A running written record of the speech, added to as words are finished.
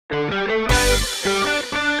In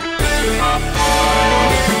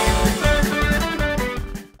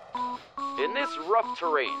this rough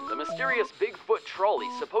terrain, the mysterious Bigfoot trolley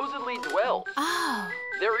supposedly dwells. Oh.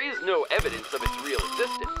 There is no evidence of its real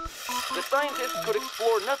existence. The scientists could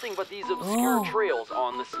explore nothing but these obscure trails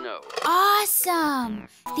on the snow. Awesome!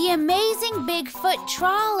 The amazing Bigfoot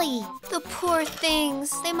trolley. The poor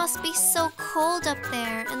things. They must be so cold up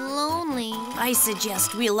there and lonely. I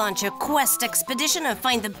suggest we launch a quest expedition and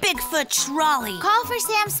find the Bigfoot trolley. Call for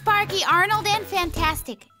Sam, Sparky, Arnold, and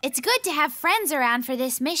Fantastic. It's good to have friends around for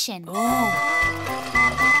this mission.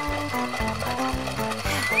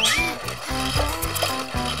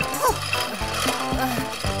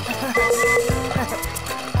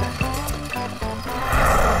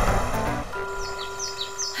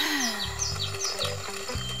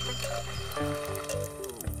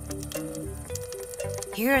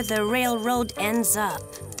 Here the railroad ends up.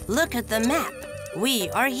 Look at the map. We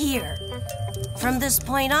are here. From this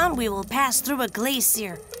point on, we will pass through a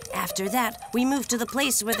glacier. After that, we move to the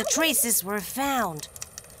place where the traces were found.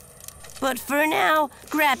 But for now,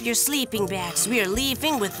 grab your sleeping bags. We are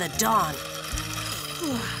leaving with the dawn.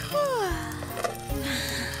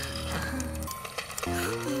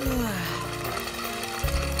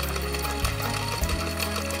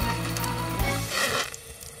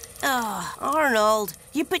 Oh, Arnold,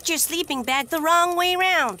 you put your sleeping bag the wrong way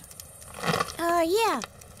round. Yeah.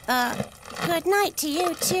 Good night to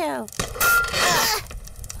you, too.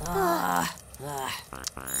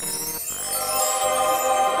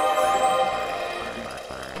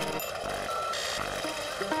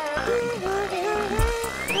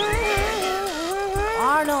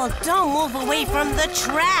 Arnold, don't move away from the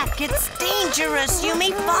track. It's dangerous. You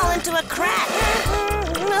may fall into a crack.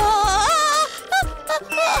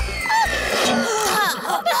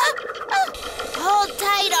 Hold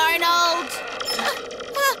tight, Arnold.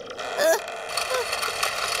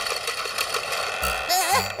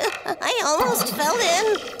 I almost fell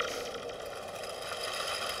in.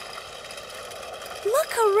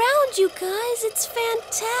 Look around, you guys. It's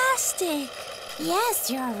fantastic. Yes,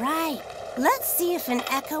 you're right. Let's see if an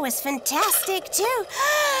echo is fantastic, too.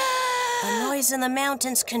 The noise in the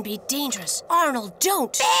mountains can be dangerous. Arnold,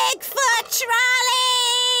 don't! Bigfoot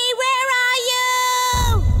trolley! Where are you?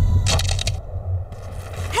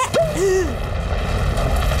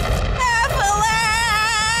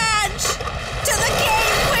 Avalanche! To the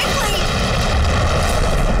cave, quickly!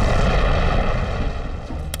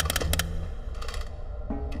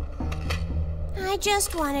 I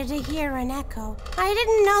just wanted to hear an echo. I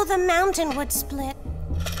didn't know the mountain would split.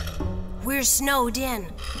 We're snowed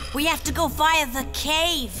in. We have to go via the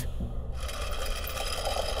cave.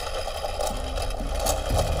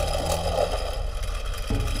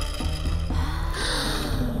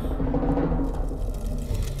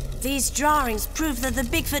 These drawings prove that the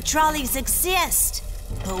Bigfoot trolleys exist.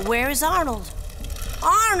 But where is Arnold?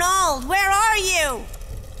 Arnold, where are you?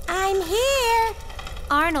 I'm here.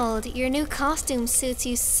 Arnold, your new costume suits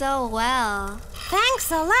you so well.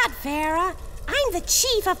 Thanks a lot, Vera. I'm the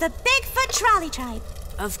chief of the Bigfoot trolley tribe.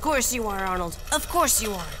 Of course you are, Arnold. Of course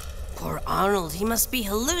you are. Poor Arnold, he must be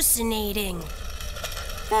hallucinating.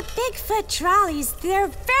 The Bigfoot trolleys, they're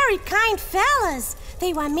very kind fellas.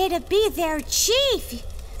 They want me to be their chief.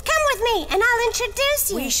 Come with me, and I'll introduce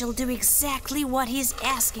you. We shall do exactly what he's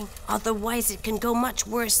asking. Otherwise, it can go much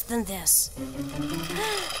worse than this.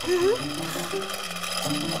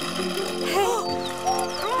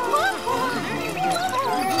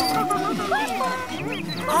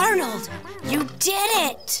 Arnold, you did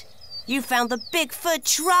it! You found the Bigfoot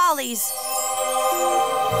trolleys.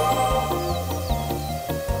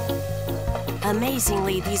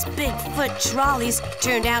 Amazingly, these Bigfoot trolleys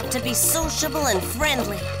turned out to be sociable and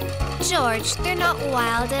friendly. George, they're not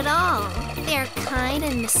wild at all. They're kind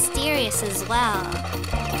and mysterious as well.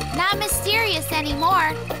 Not mysterious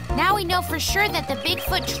anymore. Now we know for sure that the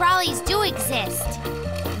Bigfoot trolleys do exist.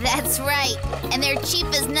 That's right. And their chief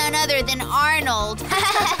is none other than Arnold.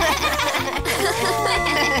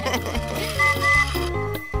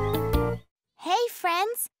 Hey,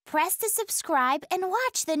 friends. Press to subscribe and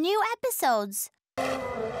watch the new episodes.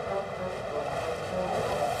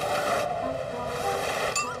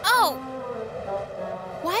 Oh!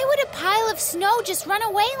 Why would a pile of snow just run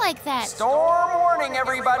away like that? Storm warning,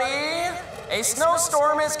 everybody! A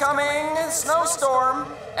snowstorm is coming!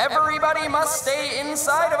 Snowstorm! Everybody must stay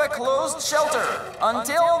inside of a closed shelter.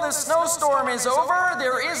 Until the snowstorm is over,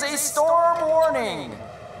 there is a storm warning.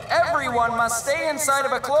 Everyone must stay inside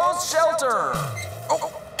of a closed shelter.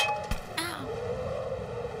 Oh.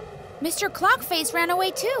 Mr. Clockface ran away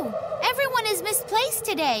too. Everyone is misplaced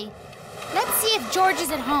today. Let's see if George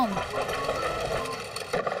is at home.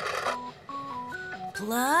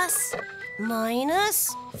 Plus,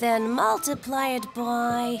 minus, then multiply it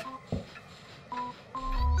by...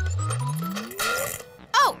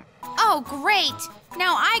 Oh, great.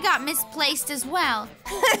 Now I got misplaced as well.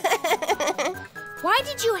 Why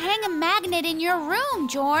did you hang a magnet in your room,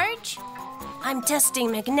 George? I'm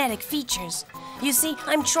testing magnetic features. You see,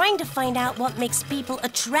 I'm trying to find out what makes people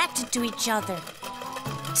attracted to each other.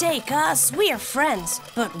 Take us, we are friends.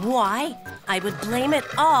 But why? I would blame it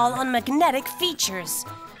all on magnetic features.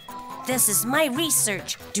 This is my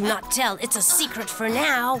research. Do not tell, it's a secret for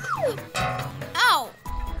now. Ow!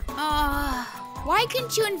 Why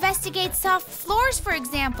couldn't you investigate soft floors, for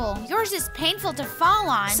example? Yours is painful to fall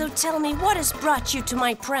on. So tell me, what has brought you to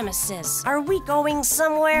my premises? Are we going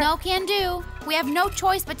somewhere? No can do. We have no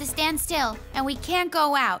choice but to stand still, and we can't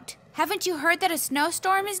go out. Haven't you heard that a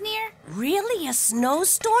snowstorm is near? Really? A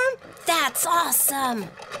snowstorm? That's awesome!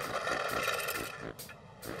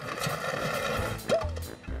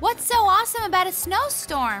 What's so awesome about a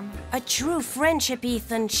snowstorm? A true friendship,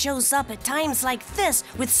 Ethan, shows up at times like this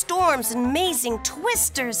with storms and amazing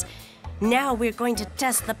twisters. Now we're going to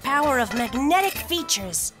test the power of magnetic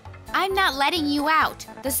features. I'm not letting you out.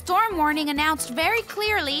 The storm warning announced very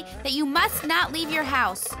clearly that you must not leave your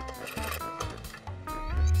house.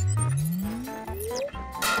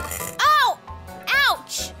 Oh!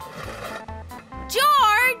 Ouch!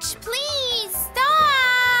 George, please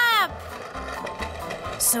stop!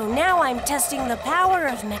 So now I'm testing the power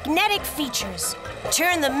of magnetic features.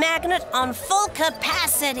 Turn the magnet on full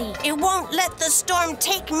capacity. It won't let the storm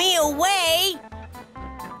take me away.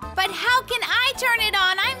 But how can I turn it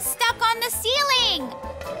on? I'm stuck on the ceiling.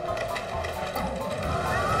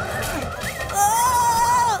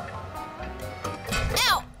 Oh!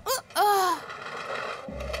 Ow!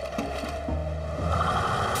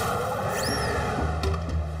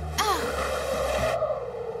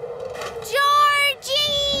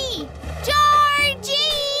 Georgie!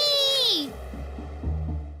 Georgie!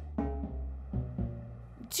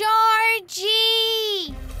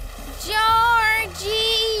 Georgie!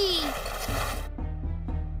 Georgie!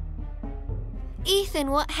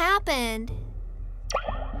 Ethan, what happened?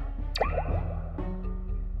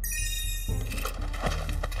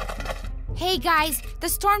 Hey guys, the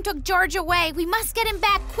storm took George away. We must get him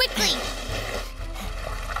back quickly.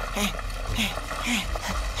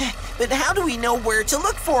 But how do we know where to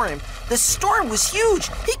look for him? The storm was huge.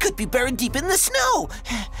 He could be buried deep in the snow.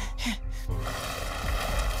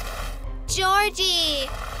 Georgie!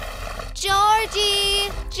 Georgie!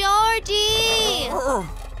 Georgie!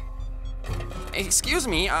 Excuse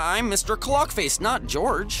me, I'm Mr. Clockface, not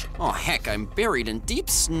George. Oh, heck, I'm buried in deep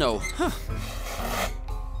snow.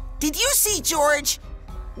 Did you see George?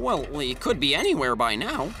 Well, he could be anywhere by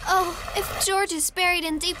now. Oh, if George is buried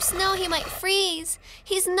in deep snow, he might freeze.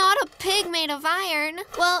 He's not a pig made of iron.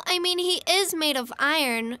 Well, I mean, he is made of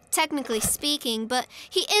iron, technically speaking, but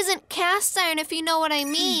he isn't cast iron, if you know what I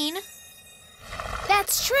mean.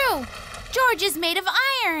 That's true. George is made of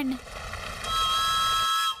iron.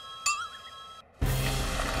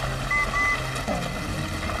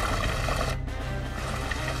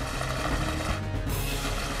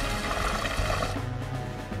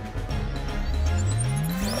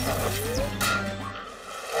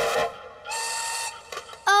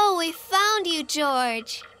 Oh, we found you,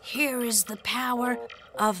 George. Here is the power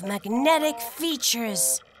of magnetic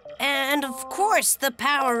features. And of course, the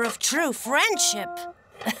power of true friendship.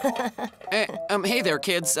 Hey there,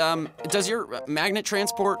 kids. Does your magnet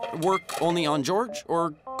transport work only on George?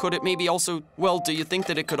 Or could it maybe also, well, do you think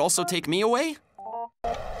that it could also take me away?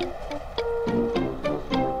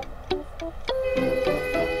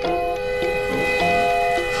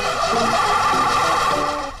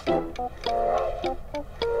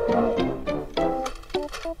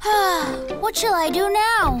 What shall I do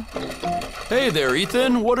now? Hey there,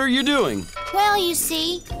 Ethan. What are you doing? Well, you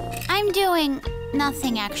see, I'm doing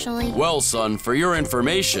nothing, actually. Well, son, for your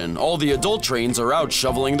information, all the adult trains are out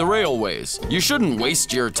shoveling the railways. You shouldn't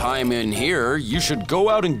waste your time in here. You should go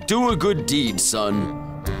out and do a good deed, son.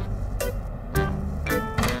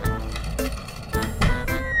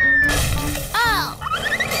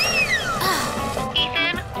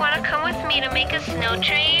 Ethan, wanna come with me to make a snow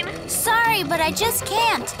train? Sorry, but I just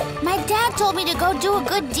can't. My dad told me to go do a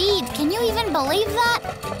good deed. Can you even believe that?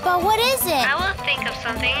 But what is it? I will think of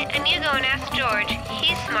something, and you go and ask George.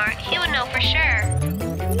 He's smart. He would know for sure.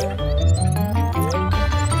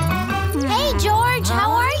 Hey, George,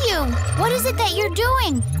 how are you? What is it that you're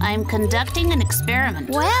doing? I'm conducting an experiment.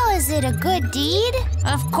 Well, is it a good deed?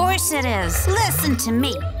 Of course it is. Listen to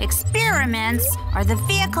me. Experiments are the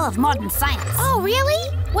vehicle of modern science. Oh,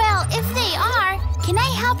 really? Well, if they are, can I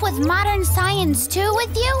help with modern science too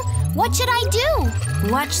with you? What should I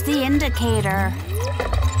do? Watch the indicator.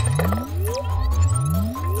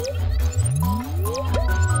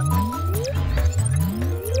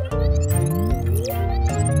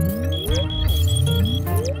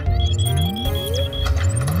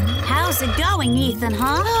 How's it going, Ethan,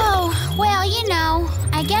 huh? Oh, well, you know,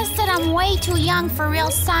 I guess that I'm way too young for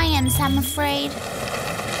real science, I'm afraid.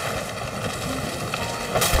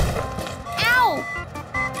 Ow!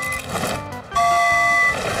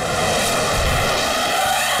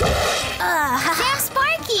 Sam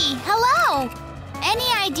Sparky, hello! Any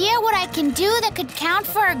idea what I can do that could count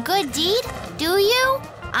for a good deed? Do you?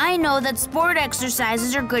 I know that sport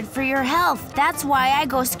exercises are good for your health. That's why I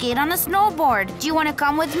go skate on a snowboard. Do you want to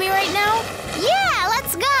come with me right now? Yeah,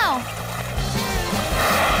 let's go!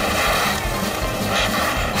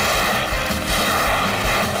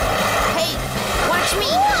 Hey, watch me.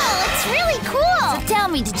 Whoa, it's really cool! So tell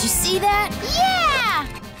me, did you see that? Yeah!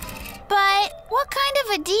 But what kind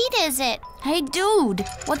of a deed is it? Hey, dude,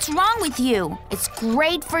 what's wrong with you? It's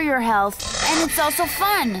great for your health, and it's also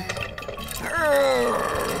fun.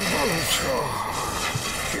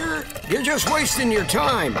 You're just wasting your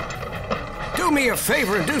time. Do me a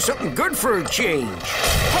favor and do something good for a change.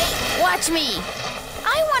 Hey, watch me.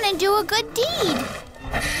 I want to do a good deed.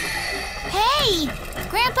 Hey,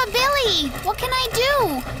 Grandpa Billy, what can I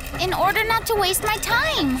do in order not to waste my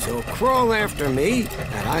time? So crawl after me,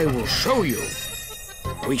 and I will show you.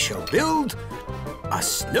 We shall build a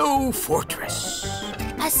snow fortress.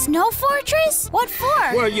 A snow fortress? What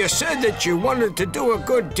for? Well, you said that you wanted to do a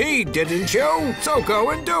good deed, didn't you? So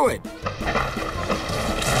go and do it.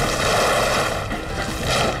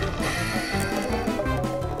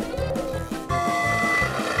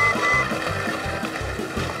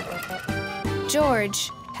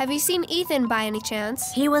 George, have you seen Ethan by any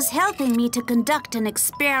chance? He was helping me to conduct an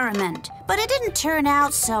experiment, but it didn't turn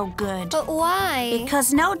out so good. But why?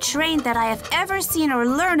 Because no train that I have ever seen or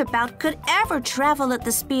learned about could ever travel at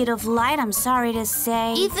the speed of light, I'm sorry to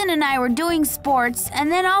say. Ethan and I were doing sports, and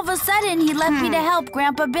then all of a sudden he left me to help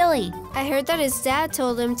Grandpa Billy. I heard that his dad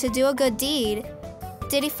told him to do a good deed.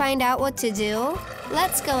 Did he find out what to do?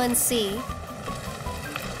 Let's go and see.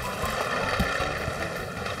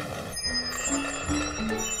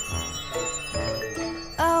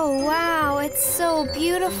 Oh, wow, it's so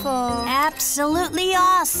beautiful. Absolutely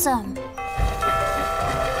awesome.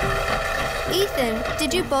 Ethan,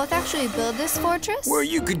 did you both actually build this fortress? Well,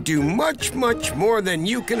 you could do much, much more than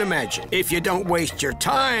you can imagine if you don't waste your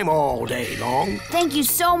time all day long. Thank you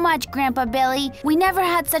so much, Grandpa Billy. We never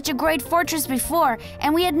had such a great fortress before,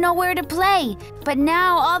 and we had nowhere to play. But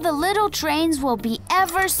now all the little trains will be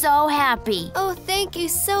ever so happy. Oh, thank you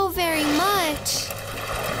so very much.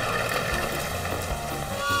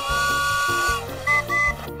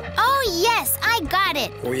 Oh, yes, I got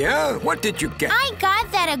it. Oh, yeah? What did you get? I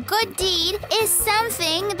got that a good deed is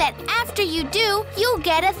something that after you do, you'll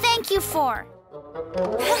get a thank you for.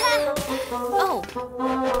 Oh.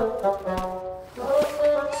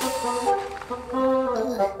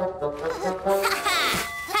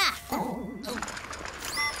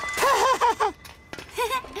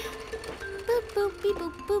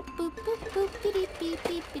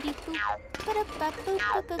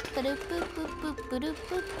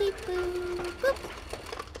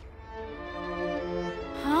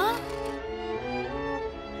 Huh?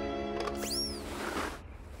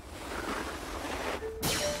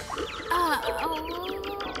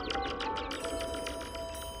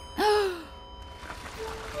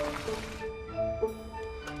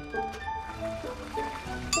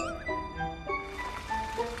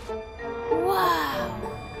 Wow.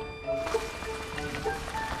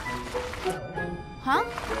 Huh?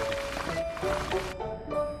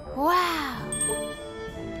 Wow.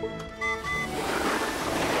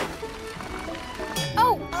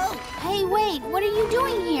 Oh, hey, wait, what are you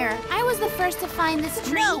doing here? I was the first to find this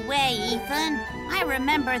tree. No way, Ethan. I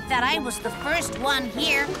remember that I was the first one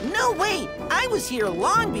here. No, wait! I was here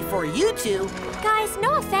long before you two. Guys,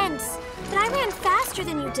 no offense, but I ran faster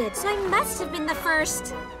than you did, so I must have been the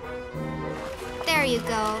first. There you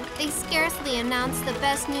go. They scarcely announced the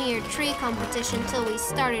best New Year tree competition till we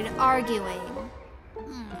started arguing.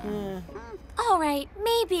 All right,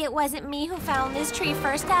 maybe it wasn't me who found this tree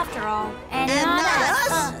first after all. And not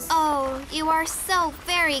us. Oh, you are so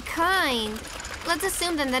very kind. Let's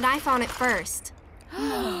assume then that I found it first.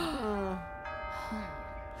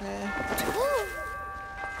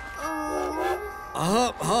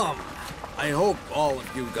 hope all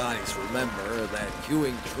of you guys remember that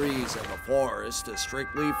hewing trees in the forest is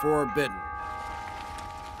strictly forbidden.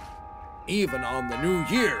 Even on the new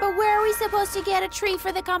year. But where are we supposed to get a tree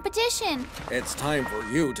for the competition? It's time for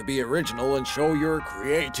you to be original and show your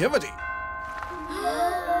creativity.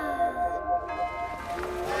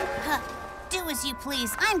 Do as you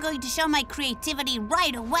please. I'm going to show my creativity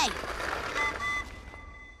right away.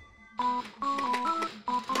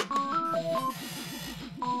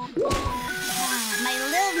 My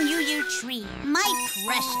little New Year tree, my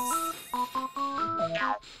precious.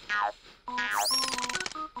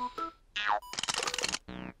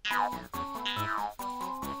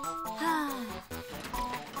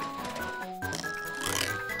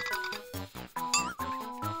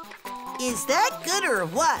 Is that good or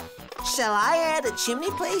what? Shall I add a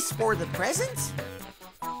chimney place for the presents?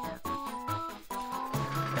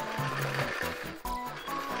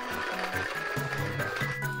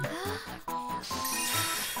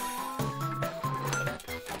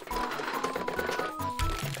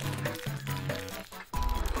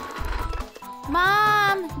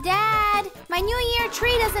 Mom, Dad, my New Year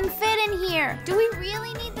tree doesn't fit in here. Do we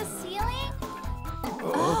really need the ceiling?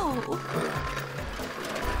 Oh.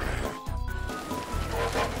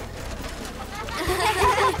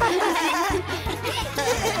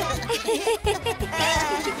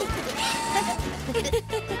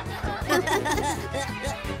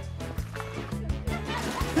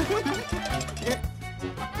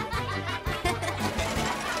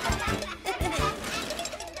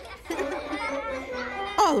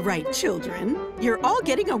 All right, children. You're all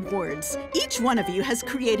getting awards. Each one of you has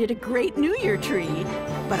created a great New Year tree.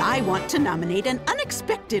 But I want to nominate an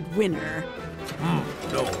unexpected winner.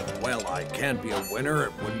 No, well, I can't be a winner.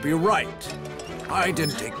 It wouldn't be right. I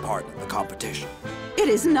didn't take part in the competition. It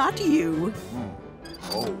is not you.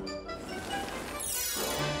 Oh.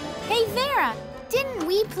 Hey, Vera, didn't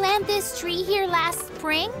we plant this tree here last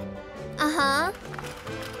spring? Uh-huh.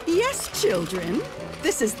 Yes, children.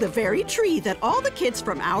 This is the very tree that all the kids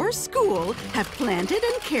from our school have planted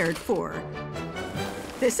and cared for.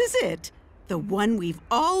 This is it, the one we've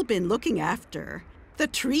all been looking after. The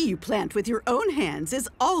tree you plant with your own hands is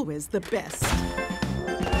always the best.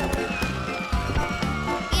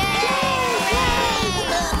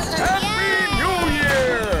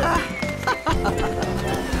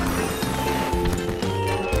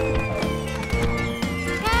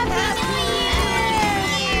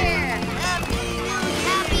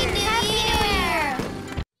 Happy New Year!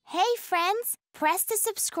 Hey, friends, press to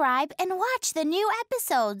subscribe and watch the new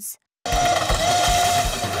episodes.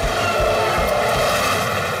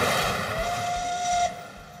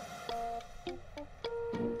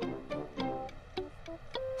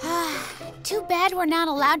 Too bad we're not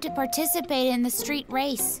allowed to participate in the street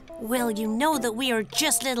race. Well, you know that we are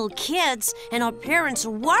just little kids, and our parents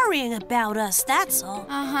are worrying about us, that's all.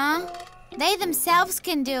 Uh-huh. They themselves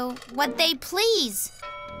can do what they please.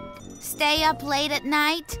 Stay up late at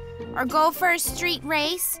night, or go for a street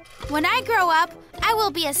race. When I grow up, I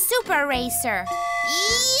will be a super racer.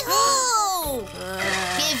 Yee-hoo!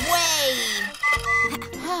 Give way!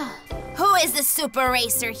 Who is the super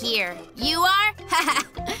racer here? You are?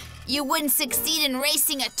 You wouldn't succeed in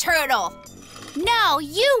racing a turtle. No,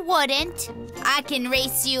 you wouldn't. I can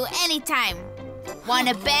race you anytime.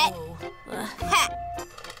 Wanna bet?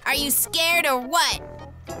 Are you scared or what?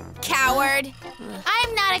 Coward.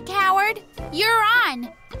 I'm not a coward. You're on.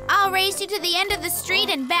 I'll race you to the end of the street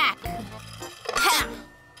and back.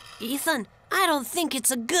 Ethan, I don't think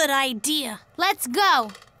it's a good idea. Let's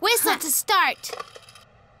go. Whistle to start.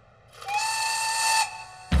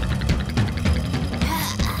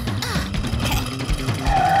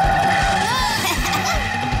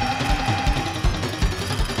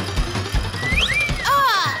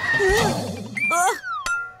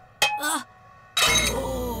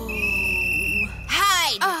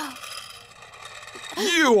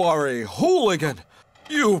 You are a hooligan!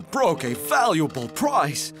 You broke a valuable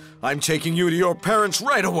prize! I'm taking you to your parents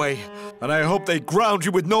right away, and I hope they ground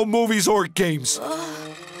you with no movies or games.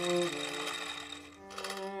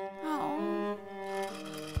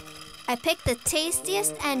 I picked the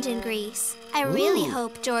tastiest engine grease. I really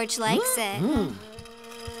hope George likes it.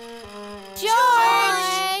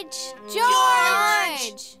 George!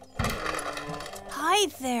 Hi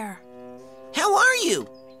there. How are you?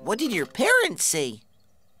 What did your parents say?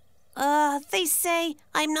 They say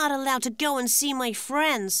I'm not allowed to go and see my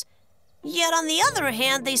friends. Yet on the other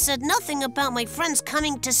hand, they said nothing about my friends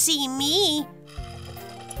coming to see me.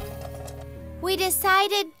 We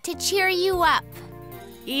decided to cheer you up.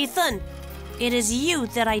 Ethan, it is you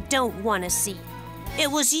that I don't want to see.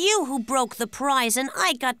 It was you who broke the prize, and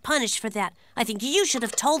I got punished for that. I think you should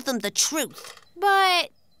have told them the truth. But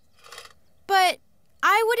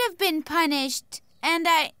I would have been punished, and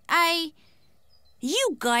I...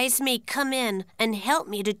 You guys may come in and help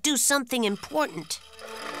me to do something important.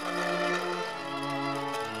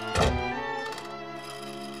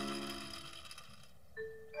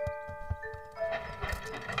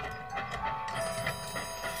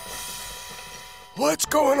 What's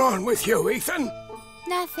going on with you, Ethan?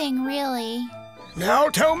 Nothing, really. Now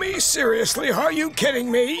tell me seriously, are you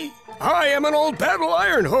kidding me? I am an old battle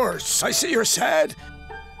iron horse. I see you're sad.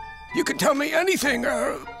 You can tell me anything.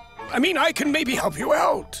 I can maybe help you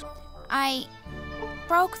out. I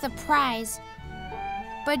broke the prize.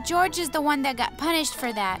 But George is the one that got punished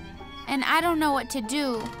for that. And I don't know what to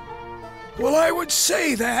do. Well, I would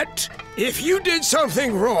say that if you did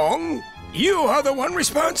something wrong, you are the one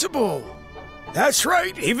responsible. That's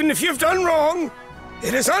right, even if you've done wrong,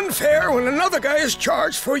 it is unfair when another guy is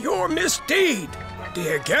charged for your misdeed. Do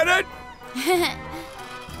you get it?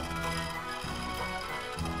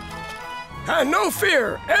 And no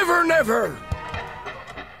fear, ever never.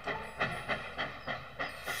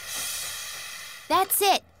 That's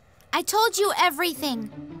it. I told you everything.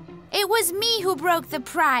 It was me who broke the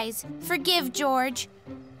prize. Forgive George.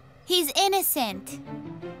 He's innocent.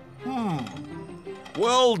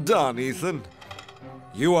 Well done, Ethan.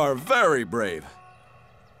 You are very brave.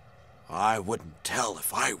 I wouldn't tell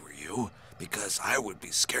if I were you, because I would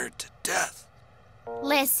be scared to death.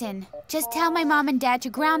 Listen, just tell my mom and dad to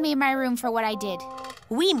ground me in my room for what I did.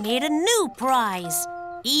 We made a new prize.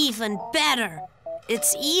 Even better.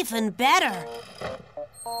 It's even better.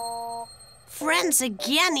 Friends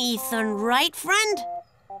again, Ethan, right, friend?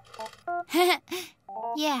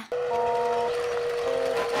 Yeah.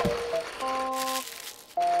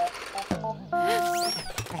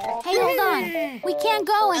 Hey, hold on. We can't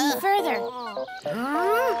go any further.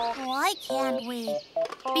 Why can't we?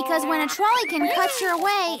 Because when a trolleykin cuts your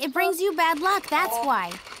way, it brings you bad luck, that's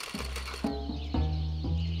why.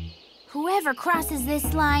 Whoever crosses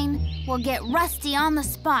this line will get Rusty on the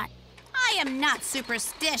spot. I am not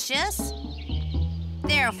superstitious.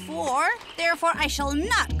 Therefore, I shall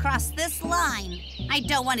not cross this line. I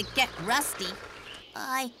don't want to get Rusty.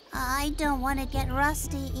 I don't want to get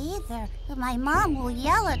Rusty either. My mom will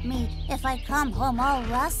yell at me if I come home all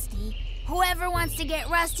rusty. Whoever wants to get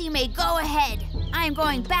Rusty may go ahead. I am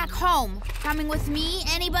going back home. Coming with me,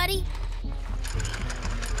 anybody?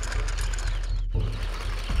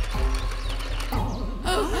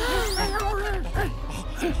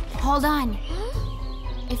 Hold on.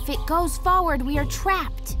 If it goes forward, we are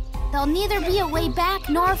trapped. There'll neither be a way back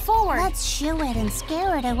nor forward. Let's shoo it and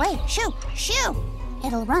scare it away. Shoo! Shoo!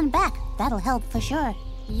 It'll run back. That'll help for sure.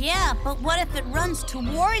 Yeah, but what if it runs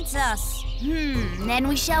towards us? Then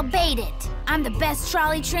we shall bait it. I'm the best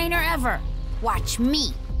trolley trainer ever. Watch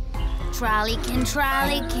me.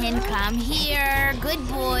 Trolleykin, come here. Good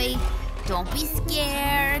boy. Don't be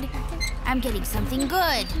scared. I'm getting something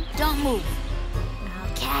good. Don't move.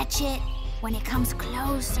 I'll catch it when it comes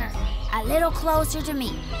closer. A little closer to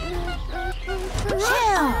me.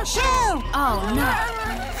 Shoo! Shoo! Oh, no.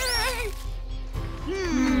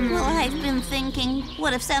 Well, I've been thinking,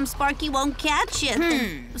 what if Sam Sparky won't catch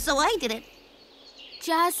it? So I did it.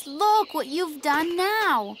 Just look what you've done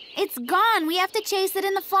now. It's gone. We have to chase it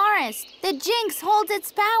in the forest. The Jinx holds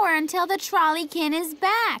its power until the trolleykin is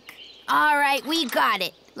back. All right, we got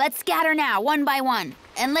it. Let's scatter now, one by one,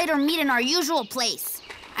 and later meet in our usual place.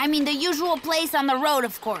 I mean the usual place on the road,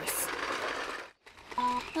 of course.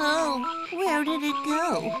 Oh, where did it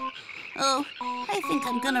go? Oh, I think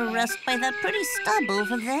I'm gonna rest by that pretty stub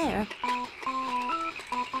over there.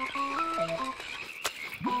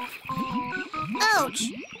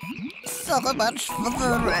 Ouch! So much for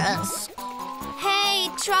the rest. Hey,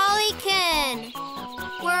 Trolleykin!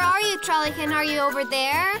 Where are you, Trolleykin? Are you over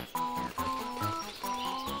there?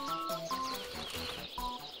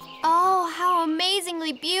 Oh, how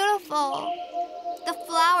amazingly beautiful! The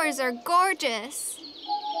flowers are gorgeous.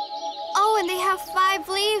 Oh, and they have 5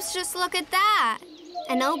 leaves, just look at that.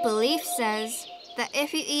 An old belief says that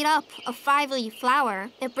if you eat up a 5-leaf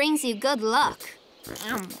flower, it brings you good luck.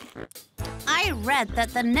 I read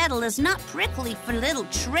that the nettle is not prickly for little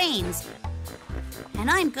trains.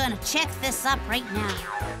 And I'm gonna check this up right now.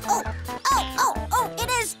 Oh, it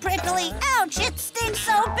is prickly. Ouch, it stings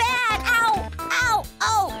so bad. Ow.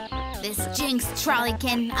 This Jinx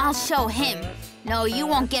Trolleykin, I'll show him. No, you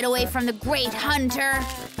won't get away from the great hunter.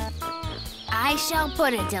 I shall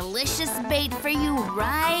put a delicious bait for you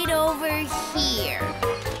right over here.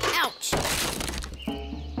 Ouch.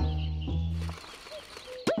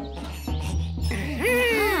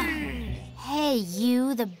 Hey, you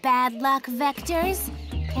you, the bad luck vectors?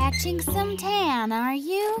 Catching some tan, are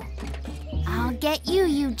you? I'll get you,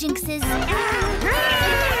 you jinxes.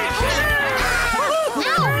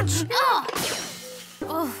 Ouch!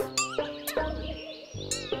 Oh.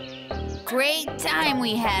 Great time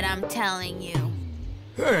we had, I'm telling you.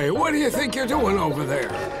 Hey, what do you think you're doing over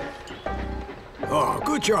there? Oh,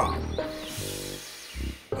 good job.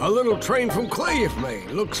 A little train from clay you've made.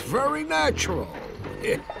 Looks very natural.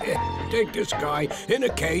 Take this guy in a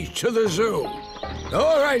cage to the zoo.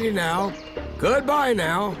 Alrighty now. Goodbye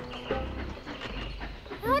now.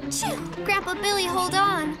 Achoo! Grandpa Billy, hold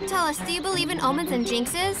on. Tell us, do you believe in omens and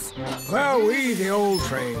jinxes? Well, we, the old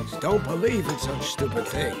trains, don't believe in such stupid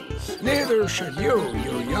things. Neither should you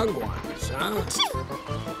young ones, huh?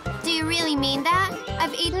 Achoo! Do you really mean that?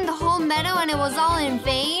 I've eaten the whole meadow and it was all in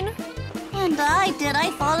vain? And did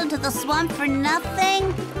I fall into the swamp for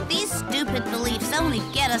nothing? These stupid beliefs only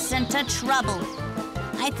get us into trouble.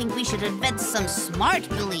 I think we should invent some smart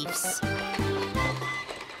beliefs.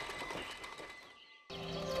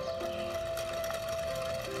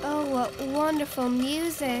 Oh, what wonderful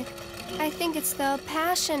music. I think it's the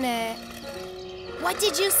Passionate. What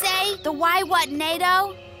did you say? The why what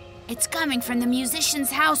NATO? It's coming from the musician's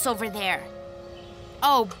house over there.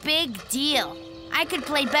 Oh, big deal. I could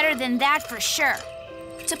play better than that for sure.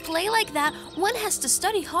 To play like that, one has to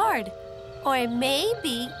study hard. Or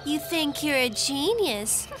maybe you think you're a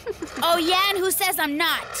genius. Oh, yeah, and who says I'm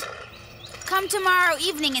not? Come tomorrow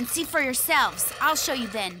evening and see for yourselves. I'll show you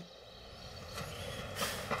then.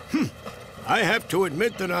 I have to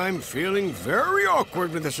admit that I'm feeling very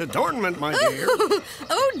awkward with this adornment, my dear.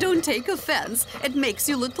 Oh, don't take offense. It makes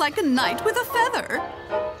you look like a knight with a feather.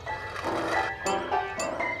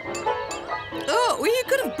 Oh, you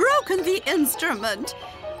could have broken the instrument.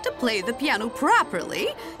 To play the piano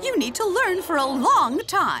properly, you need to learn for a long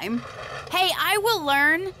time. Hey, I will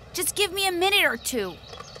learn. Just give me a minute or two.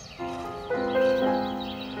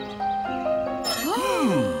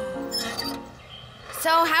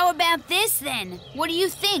 So how about this then? What do you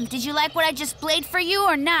think? Did you like what I just played for you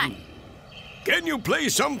or not? Can you play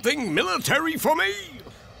something military for me?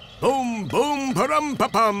 Boom, boom,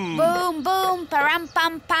 param-pa-pam. Boom, boom,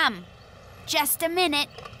 param-pam-pam. Just a minute.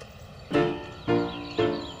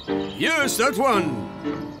 Yes, that one.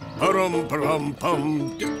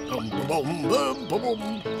 Param-param-pam.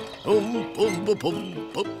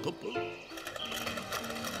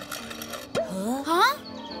 Huh?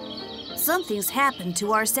 Something's happened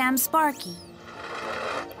to our Sam Sparky.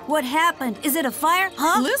 What happened? Is it a fire?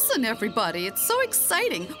 Huh? Listen, everybody, it's so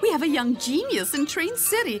exciting. We have a young genius in Train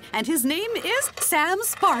City, and his name is Sam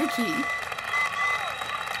Sparky.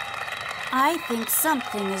 I think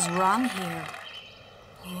something is wrong here.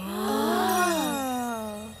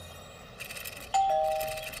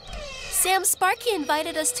 Sam Sparky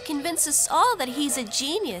invited us to convince us all that he's a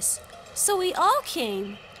genius. So we all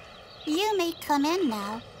came. You may come in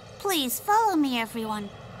now. Please follow me, everyone.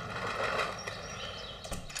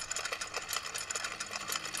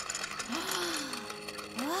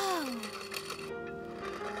 Whoa.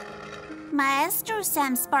 Maestro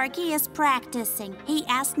Sam Sparky is practicing. He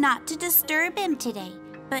asked not to disturb him today,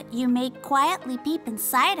 but you may quietly peep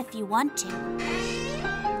inside if you want to.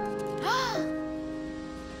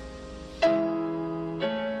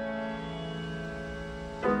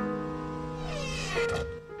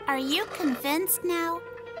 Are you convinced now?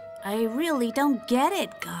 I really don't get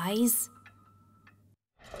it, guys.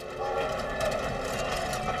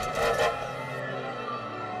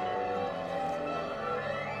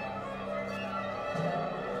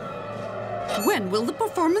 When will the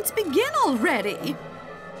performance begin already?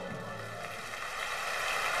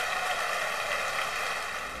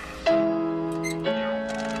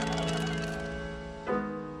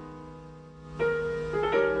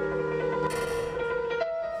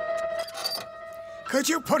 Could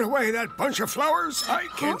you put away that bunch of flowers? I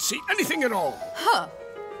can't see anything at all. Huh.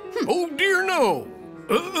 Oh, dear, no.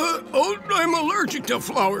 Oh, I'm allergic to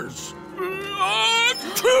flowers.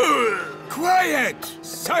 Quiet!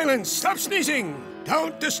 Silence! Stop sneezing!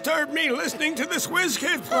 Don't disturb me listening to this whiz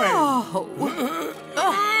kid play.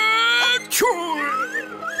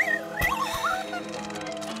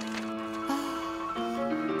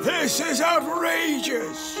 This is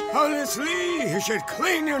outrageous. Honestly, you should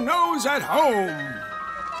clean your nose at home.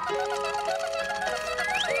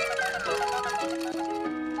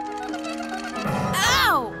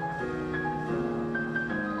 Ow!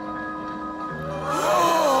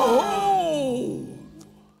 Oh!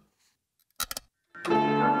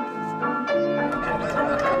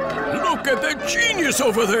 Look at that genius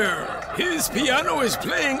over there. His piano is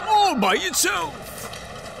playing all by itself.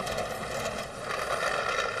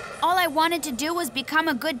 All I wanted to do was become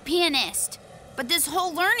a good pianist. But this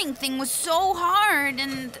whole learning thing was so hard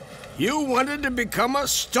and... You wanted to become a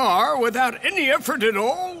star without any effort at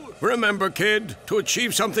all? Remember, kid, to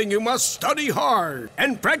achieve something you must study hard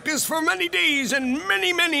and practice for many days and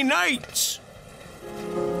many, many nights.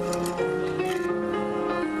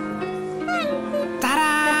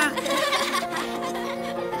 Ta-da!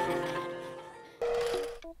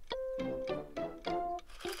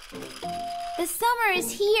 The summer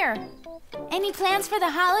is here. Any plans for the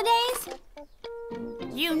holidays?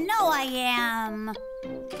 You know I am.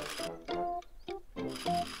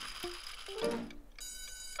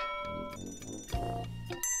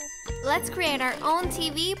 Let's create our own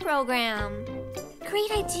TV program.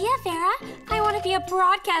 Great idea, Vera. I want to be a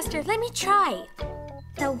broadcaster. Let me try.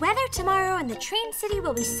 The weather tomorrow in the train city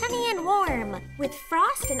will be sunny and warm, with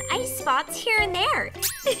frost and ice spots here and there.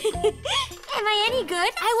 Am I any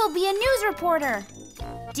good? I will be a news reporter.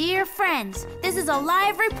 Dear friends, this is a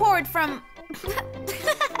live report from...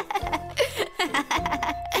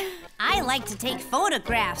 I like to take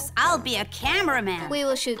photographs. I'll be a cameraman. We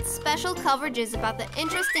will shoot special coverages about the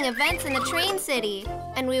interesting events in the Train City.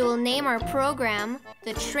 And we will name our program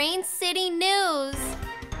the Train City News.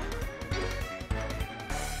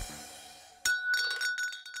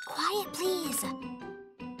 Quiet, please.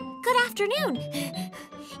 Good afternoon.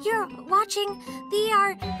 You're watching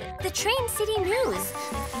the Train City News.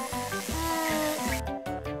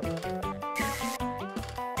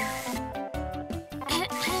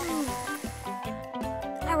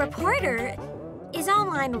 Our reporter is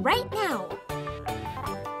online right now.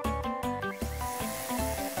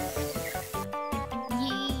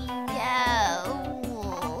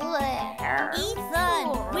 Ethan,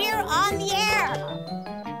 we're on the air.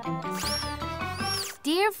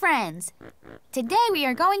 Dear friends, today we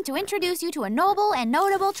are going to introduce you to a noble and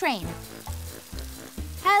notable train.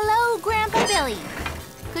 Hello, Grandpa Billy.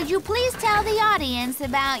 Could you please tell the audience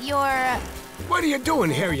about your... What are you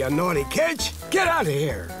doing here, you naughty kids? Get out of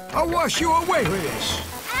here. I'll wash you away with this.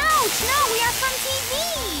 Ouch! No, we are from TV!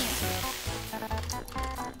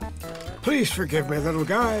 Please forgive me, little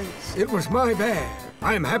guys. It was my bad.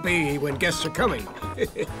 I'm happy when guests are coming.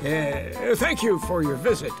 Thank you for your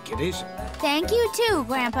visit, kiddies. Thank you too,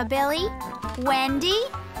 Grandpa Billy. Wendy?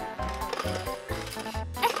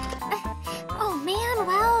 Oh, man,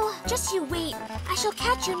 well, just you wait. I shall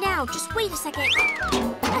catch you now. Just wait a second.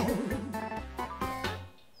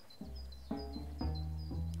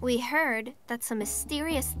 We heard that some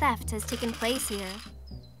mysterious theft has taken place here.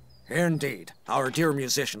 Indeed. Our dear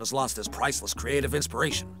musician has lost his priceless creative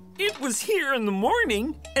inspiration. It was here in the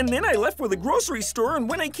morning, and then I left for the grocery store, and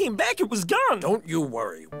when I came back, it was gone. Don't you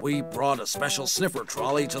worry. We brought a special sniffer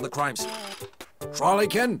trolley to the crime scene.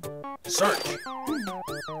 Trolleykin, search.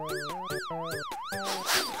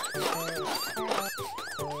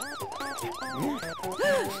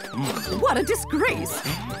 What a disgrace!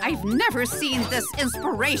 I've never seen this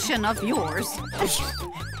inspiration of yours.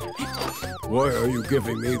 Why are you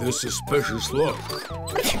giving me this suspicious look?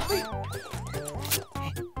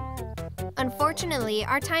 Unfortunately,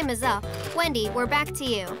 our time is up. Wendy, we're back to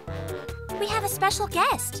you. We have a special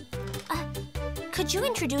guest. Could you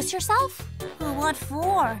introduce yourself? What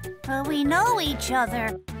for? We know each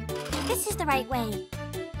other. This is the right way.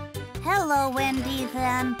 Hello, Wendy,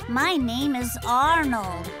 then. My name is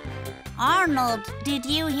Arnold. Arnold, did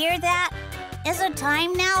you hear that? Is it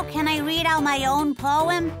time now? Can I read out my own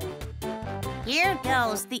poem? Here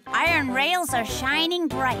goes. The iron rails are shining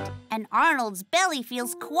bright, and Arnold's belly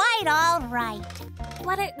feels quite all right.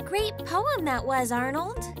 What a great poem that was,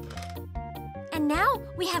 Arnold. And now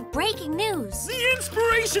we have breaking news. The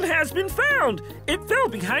inspiration has been found. It fell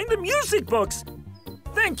behind the music books.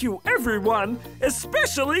 Thank you, everyone,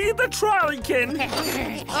 especially the Trolleykin.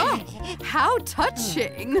 Oh, how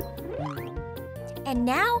touching. And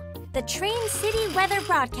now, the Train City weather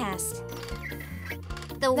broadcast.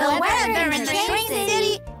 The weather in the Train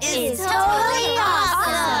City is totally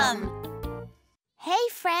awesome. Hey,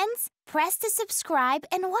 friends, press to subscribe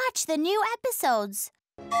and watch the new episodes.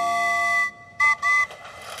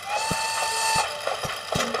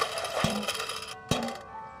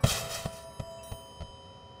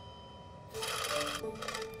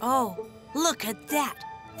 Oh, look at that.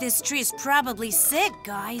 This tree's probably sick,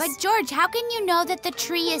 guys. But George, how can you know that the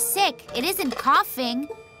tree is sick? It isn't coughing.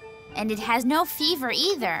 And it has no fever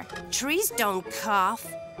either. Trees don't cough.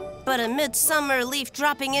 But a midsummer leaf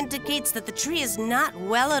dropping indicates that the tree is not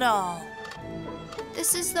well at all.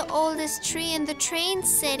 This is the oldest tree in the Train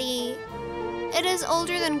City. It is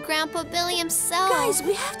older than Grandpa Billy himself. Guys,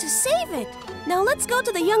 we have to save it. Now let's go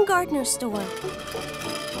to the Young Gardener store.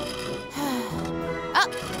 Oh,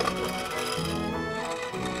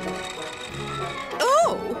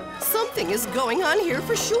 Something is going on here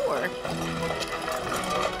for sure.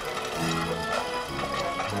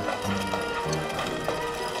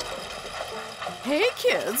 Hey,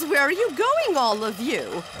 kids, where are you going, all of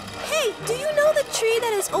you? Hey, do you know the tree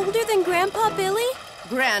that is older than Grandpa Billy?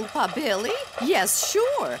 Grandpa Billy? Yes,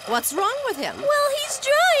 sure. What's wrong with him? Well, he's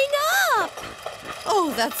drying up.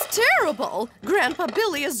 Oh, that's terrible. Grandpa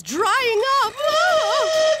Billy is drying up.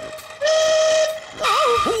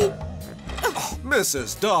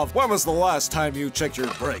 Mrs. Dove, when was the last time you checked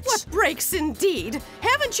your brakes? What brakes indeed?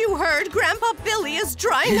 Haven't you heard? Grandpa Billy is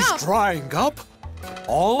drying up. He's drying up?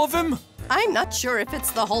 All of him? I'm not sure if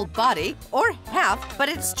it's the whole body or half, but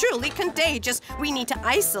it's truly contagious. We need to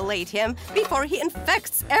isolate him before he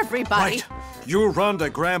infects everybody. Right. You run to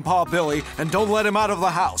Grandpa Billy and don't let him out of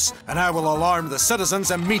the house, and I will alarm the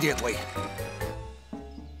citizens immediately.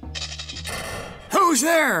 Who's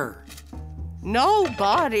there?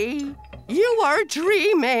 Nobody. You are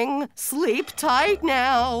dreaming. Sleep tight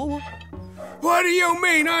now. What do you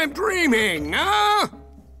mean I'm dreaming, huh?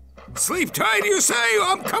 Sleep tight, you say?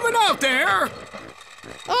 I'm coming out there.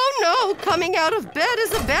 Oh no, coming out of bed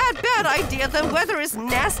is a bad idea. The weather is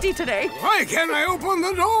nasty today. Why can't I open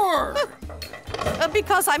the door?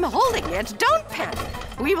 Because I'm holding it. Don't panic.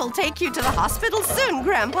 We will take you to the hospital soon,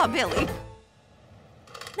 Grandpa Billy.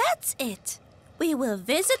 That's it. We will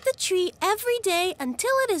visit the tree every day until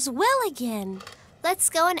it is well again. Let's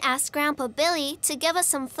go and ask Grandpa Billy to give us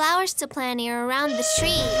some flowers to plant here around the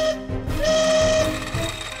tree.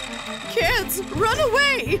 Kids, run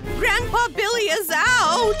away! Grandpa Billy is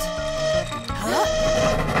out!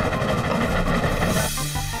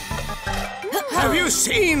 Have you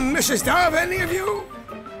seen Mrs. Dove, any of you?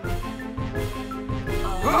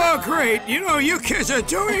 Oh, great. You know, you kids are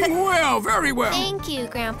doing well, very well. Thank you,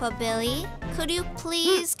 Grandpa Billy. Could you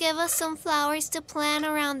please give us some flowers to plant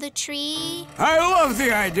around the tree? I love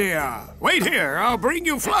the idea. Wait here. I'll bring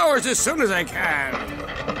you flowers as soon as I can.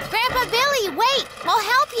 Grandpa Billy, wait! We'll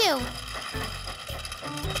help you!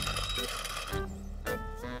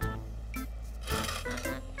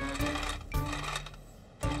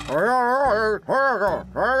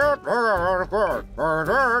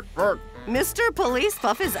 Mr. Police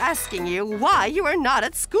Puff is asking you why you are not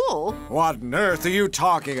at school. What on earth are you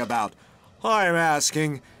talking about? I'm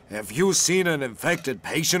asking, have you seen an infected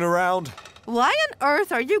patient around? Why on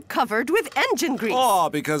earth are you covered with engine grease? Oh,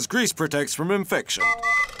 because grease protects from infection.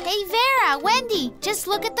 Hey, Vera, Wendy, just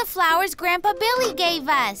look at the flowers Grandpa Billy gave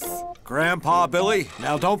us. Grandpa Billy,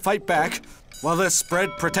 now don't fight back. Well, this spread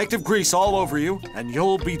protective grease all over you, and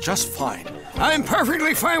you'll be just fine. I'm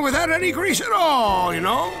perfectly fine without any grease at all, you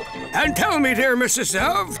know. And tell me, dear Mrs.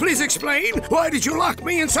 Dove, please explain, why did you lock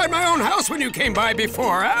me inside my own house when you came by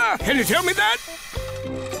before, huh? Can you tell me that?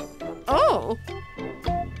 Oh.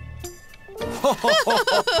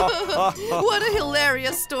 What a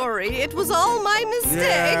hilarious story. It was all my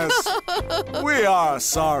mistake. Yes. We are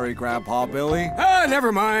sorry, Grandpa Billy.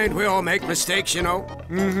 Never mind. We all make mistakes, you know.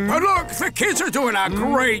 But look, the kids are doing a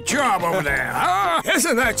great job over there, huh?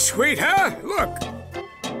 Isn't that sweet, huh? Look.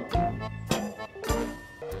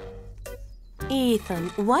 Ethan,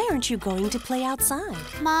 why aren't you going to play outside?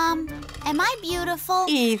 Mom, am I beautiful?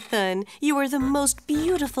 Ethan, you are the most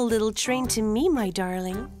beautiful little train to me, my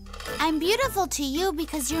darling. I'm beautiful to you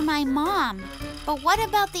because you're my mom. But what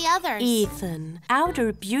about the others? Ethan,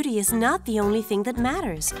 outer beauty is not the only thing that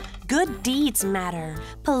matters. Good deeds matter.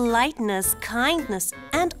 Politeness, kindness,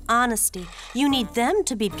 and honesty. You need them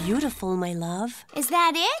to be beautiful, my love. Is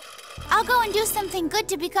that it? I'll go and do something good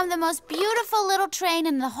to become the most beautiful little train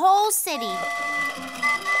in the whole city.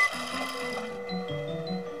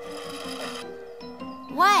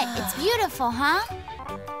 What? It's beautiful, huh?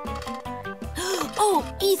 Oh,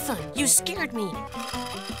 Ethan, you scared me.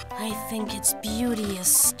 I think its beauty is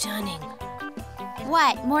stunning.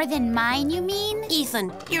 What, more than mine, you mean?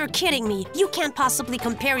 Ethan, you're kidding me. You can't possibly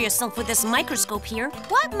compare yourself with this microscope here.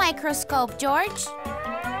 What microscope, George?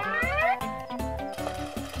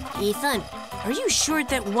 Ethan, are you sure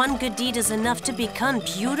that one good deed is enough to become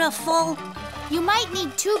beautiful? You might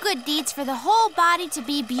need 2 good deeds for the whole body to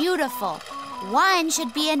be beautiful. One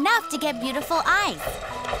should be enough to get beautiful eyes.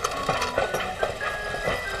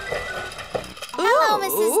 Hello,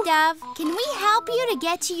 Mrs. Dove. Can we help you to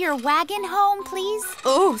get to your wagon home, please?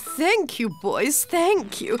 Oh, thank you, boys.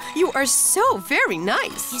 Thank you. You are so very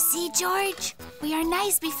nice. You see, George? We are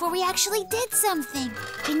nice before we actually did something.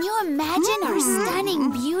 Can you imagine our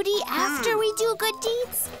stunning beauty after we do good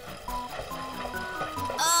deeds?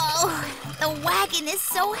 Oh, the wagon is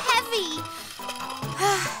so heavy.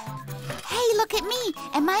 Hey, look at me.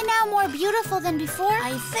 Am I now more beautiful than before?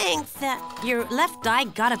 I think that your left eye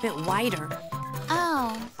got a bit wider.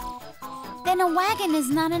 Oh. in a wagon is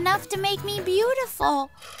not enough to make me beautiful.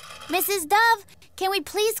 Mrs. Dove, can we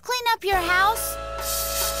please clean up your house?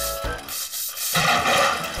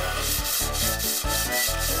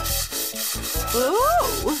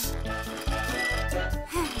 Ooh!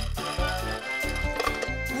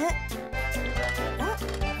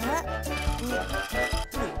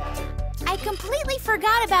 I completely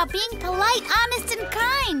forgot about being polite, honest, and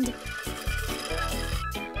kind.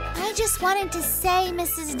 I just wanted to say,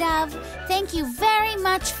 Mrs. Dove, thank you very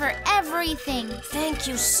much for everything. Thank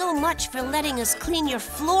you so much for letting us clean your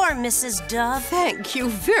floor, Mrs. Dove. Thank you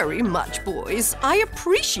very much, boys. I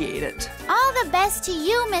appreciate it. All the best to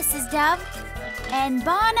you, Mrs. Dove. And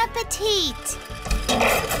bon appetit.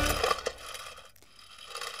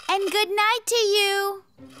 And good night to you.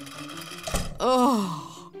 Oh.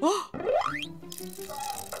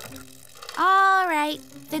 All right,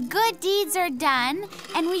 the good deeds are done,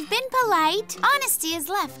 and we've been polite. Honesty is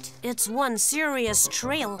left. It's one serious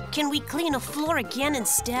trail. Can we clean a floor again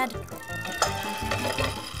instead?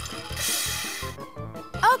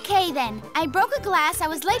 Okay then, I broke a glass, I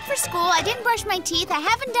was late for school, I didn't brush my teeth, I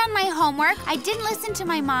haven't done my homework, I didn't listen to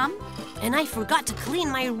my mom. And I forgot to clean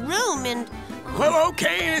my room and... Well,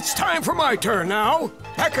 okay, it's time for my turn now.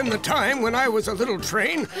 Back in the time when I was a little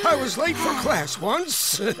train, I was late for class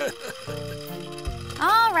once.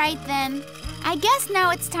 All right then. I guess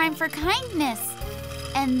now it's time for kindness.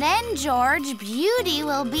 And then, George, beauty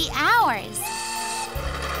will be ours.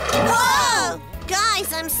 Whoa!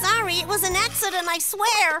 Guys, I'm sorry. It was an accident, I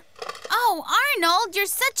swear. Oh, Arnold, you're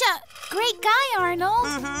such a great guy, Arnold.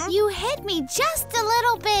 You hit me just a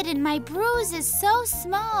little bit and my bruise is so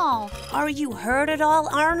small. Are you hurt at all,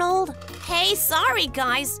 Arnold? Hey, sorry,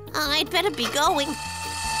 guys. I'd better be going.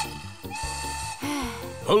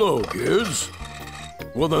 Hello, kids.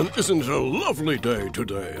 Well then, isn't it a lovely day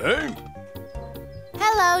today, eh?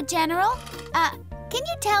 Hello, General. Can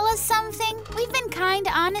you tell us something? We've been kind,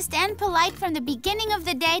 honest, and polite from the beginning of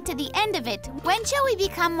the day to the end of it. When shall we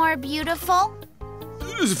become more beautiful?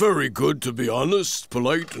 It is very good to be honest,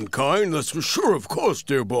 polite, and kind, that's for sure, of course,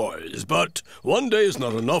 dear boys. But one day is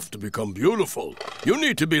not enough to become beautiful. You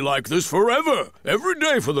need to be like this forever, every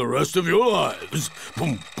day for the rest of your lives.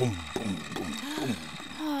 Boom, boom, boom, boom, boom.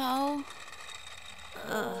 Oh.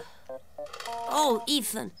 Oh,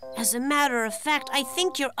 Ethan, as a matter of fact, I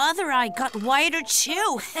think your other eye got wider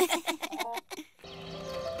too.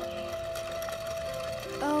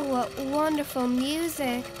 Oh, what wonderful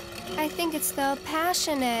music. I think it's the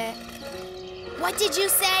Passionate. What did you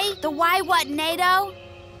say? The why what NATO?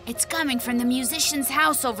 It's coming from the musician's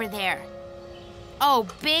house over there. Oh,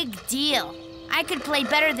 big deal. I could play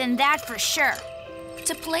better than that for sure.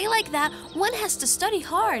 To play like that, one has to study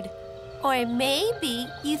hard. Or maybe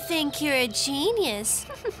you think you're a genius.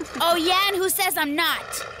 Oh, yeah, and who says I'm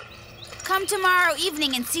not? Come tomorrow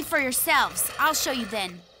evening and see for yourselves. I'll show you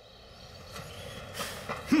then.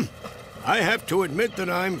 I have to admit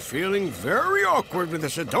that I'm feeling very awkward with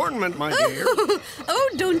this adornment, my dear. Oh,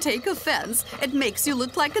 don't take offense. It makes you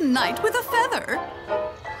look like a knight with a feather.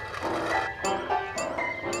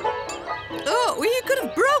 Oh, you could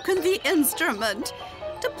have broken the instrument.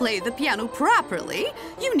 To play the piano properly,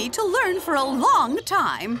 you need to learn for a long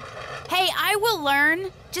time. Hey, I will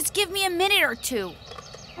learn. Just give me a minute or two.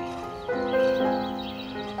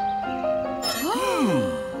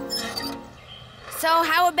 So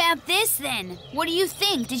how about this then? What do you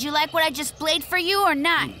think? Did you like what I just played for you or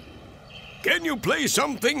not? Can you play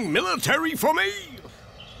something military for me?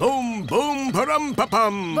 Boom, boom,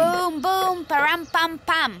 param-pa-pam. Boom, boom,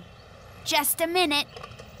 param-pam-pam. Just a minute.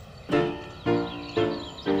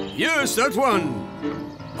 Yes, that one.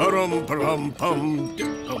 Param-param-pam.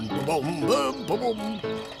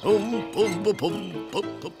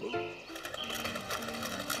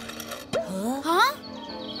 Huh?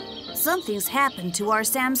 Something's happened to our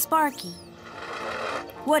Sam Sparky.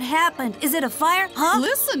 What happened? Is it a fire? Huh?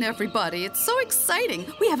 Listen, everybody, it's so exciting.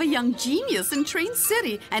 We have a young genius in Train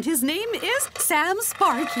City, and his name is Sam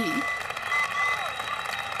Sparky.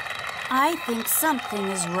 I think something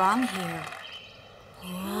is wrong here.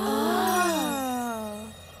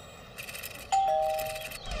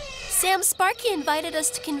 Sam Sparky invited us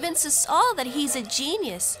to convince us all that he's a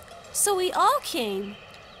genius. So we all came.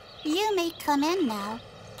 You may come in now.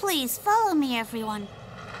 Please follow me, everyone.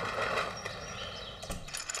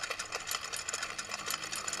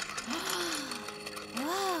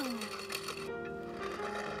 Whoa.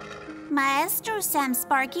 Maestro Sam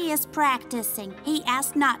Sparky is practicing. He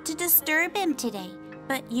asked not to disturb him today,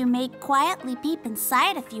 but you may quietly peep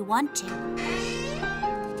inside if you want to.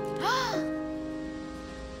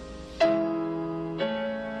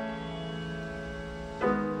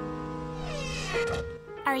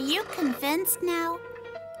 you convinced now?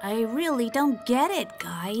 I really don't get it,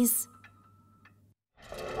 guys.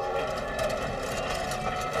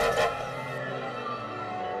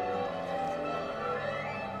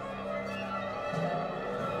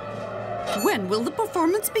 When will the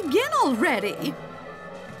performance begin already?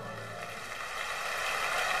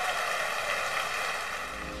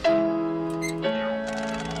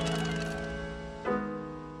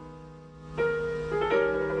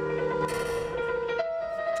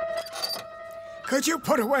 Could you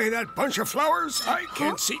put away that bunch of flowers? I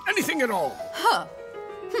can't see anything at all. Huh.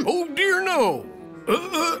 Oh, dear, no.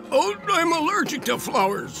 I'm allergic to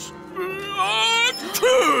flowers.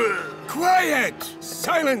 Quiet!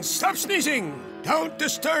 Silence! Stop sneezing! Don't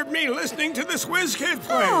disturb me listening to this whiz kid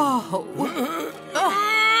play.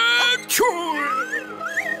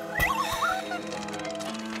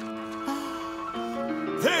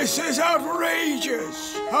 This is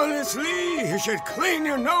outrageous. Honestly, you should clean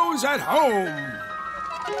your nose at home.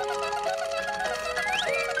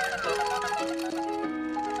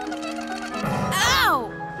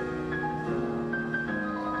 Ow!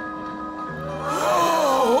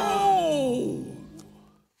 Oh!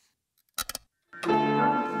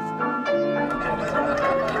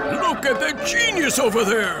 Look at that genius over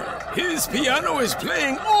there. His piano is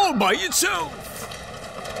playing all by itself.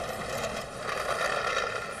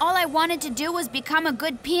 All I wanted to do was become a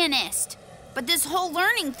good pianist. But this whole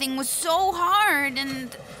learning thing was so hard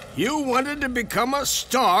and... You wanted to become a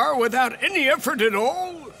star without any effort at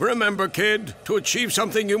all? Remember, kid, to achieve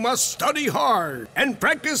something you must study hard and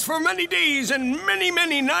practice for many days and many,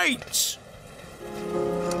 many nights.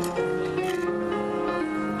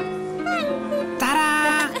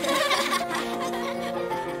 Ta-da!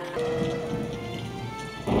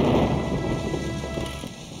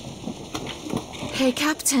 Hey,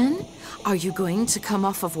 Captain. Are you going to come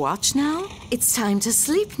off of watch now? It's time to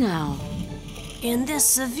sleep now. In this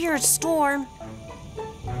severe storm,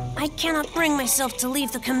 I cannot bring myself to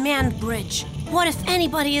leave the command bridge. What if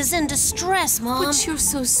anybody is in distress, Mom? But you're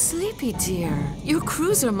so sleepy, dear. Your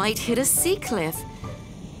cruiser might hit a sea cliff.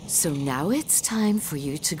 So now it's time for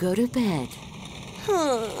you to go to bed.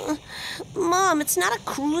 Mom, it's not a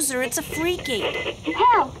cruiser, it's a frigate.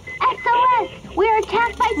 Help! SOS! We're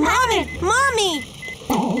attacked by pirates! Mommy!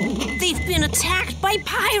 They've been attacked by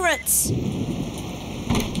pirates!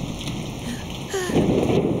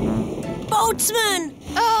 Boatsman!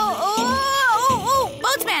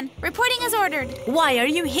 Boatsman, reporting as ordered. Why are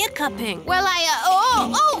you hiccuping? Well,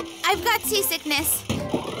 I've got seasickness.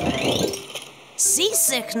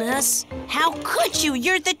 Seasickness? How could you?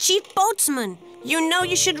 You're the chief boatsman. You know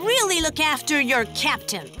you should really look after your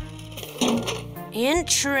captain.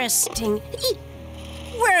 Interesting.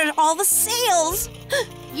 Where are all the sails?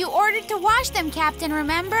 You ordered to wash them, Captain,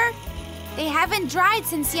 remember? They haven't dried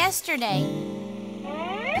since yesterday.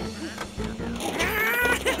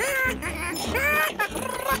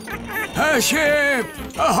 Ship!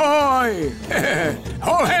 Ahoy!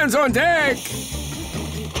 All hands on deck!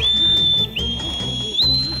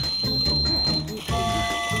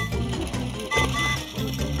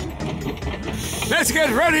 Let's get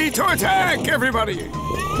ready to attack, everybody!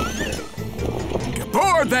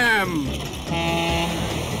 Board them!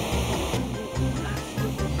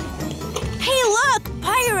 Hey, look!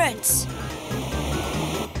 Pirates!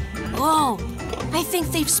 Oh, I think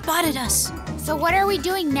they've spotted us. So what are we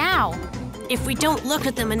doing now? If we don't look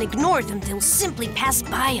at them and ignore them, they'll simply pass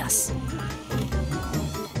by us.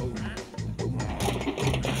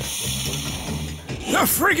 The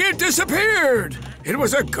frigate disappeared! It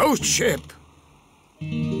was a ghost ship.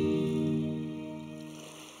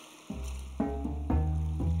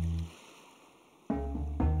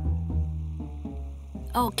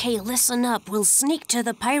 Okay, listen up. We'll sneak to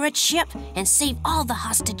the pirate ship and save all the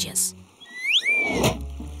hostages.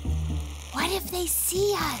 What if they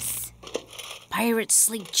see us? Pirates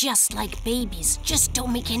sleep just like babies. Just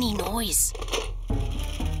don't make any noise.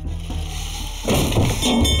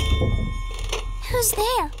 Who's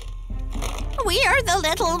there? We are the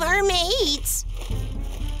Little Mermaids.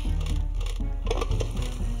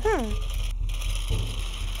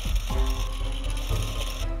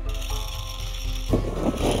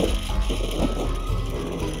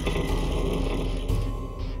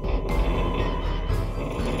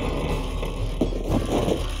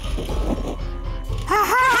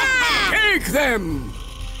 Take them!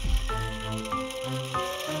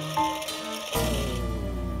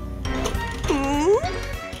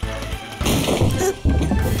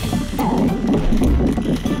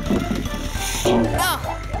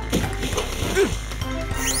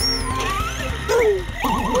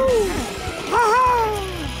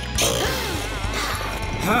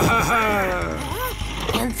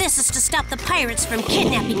 stop the pirates from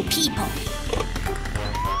kidnapping people.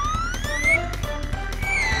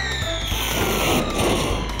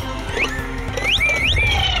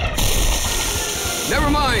 Never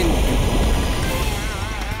mind.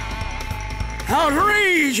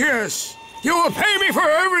 Outrageous! You will pay me for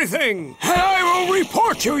everything, and I will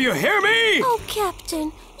report you, you hear me? Oh,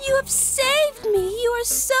 Captain, you have saved me. You are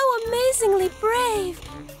so amazingly brave.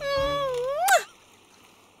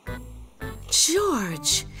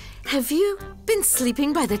 George, have you been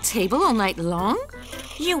sleeping by the table all night long?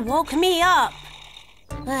 You woke me up.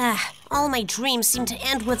 All my dreams seem to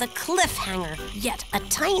end with a cliffhanger, yet a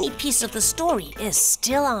tiny piece of the story is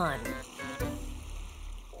still on.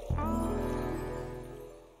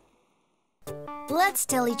 Let's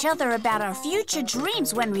tell each other about our future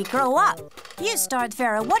dreams when we grow up. You start,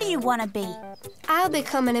 Farah. What do you want to be? I'll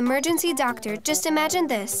become an emergency doctor. Just imagine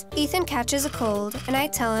this. Ethan catches a cold, and I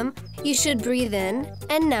tell him, you should breathe in,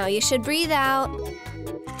 and now you should breathe out.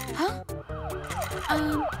 Huh?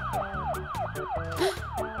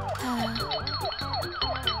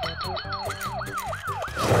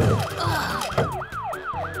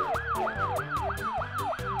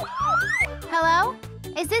 Hello?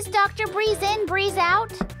 Is this Dr. Breeze in, Breeze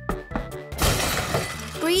out?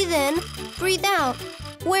 Breathe in, breathe out.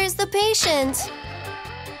 Where's the patient?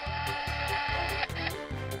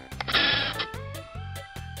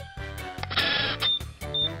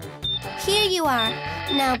 Here you are.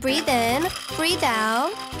 Now breathe in, breathe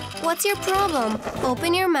out. What's your problem?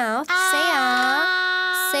 Open your mouth. Say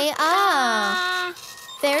ah. Say ah.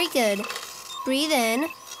 Very good. Breathe in,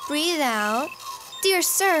 breathe out. Dear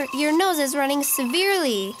sir, your nose is running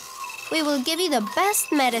severely. We will give you the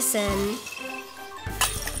best medicine.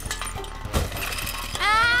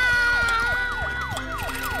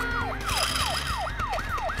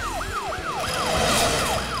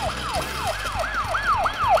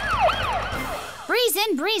 Breeze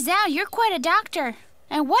in, breeze out. You're quite a doctor.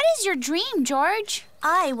 And what is your dream, George?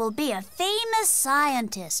 I will be a famous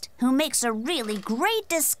scientist who makes a really great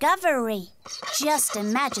discovery. Just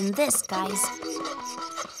imagine this, guys.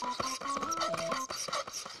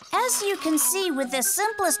 As you can see with the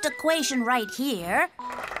simplest equation right here,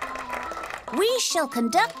 we shall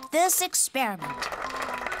conduct this experiment.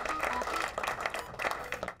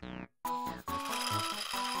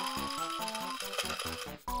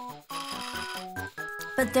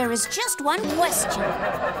 But there is just one question.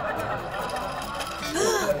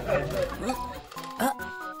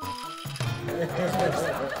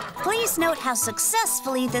 Please note how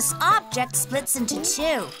successfully this object splits into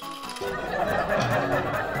two.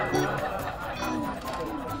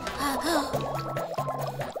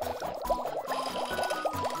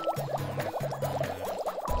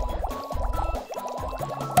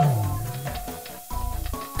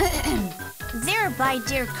 Thereby,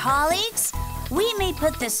 dear colleagues, we may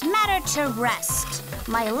put this matter to rest.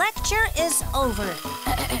 My lecture is over.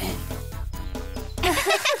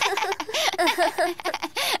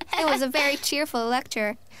 It was a very cheerful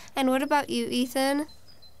lecture. And what about you, Ethan?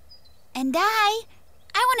 And I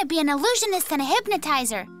want to be an illusionist and a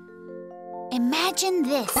hypnotizer. Imagine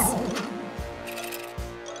this.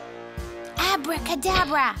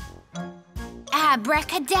 Abracadabra.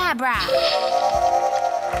 Abracadabra.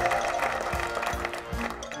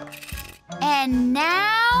 And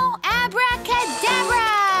now, abracadabra!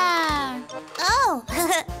 Oh,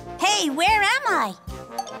 hey, where am I?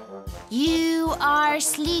 You are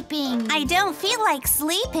sleeping. I don't feel like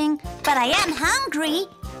sleeping, but I am hungry.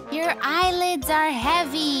 Your eyelids are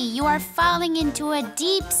heavy. You are falling into a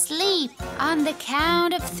deep sleep. On the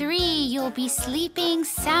count of 3, you'll be sleeping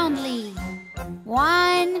soundly.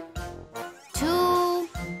 1, 2,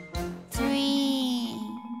 3.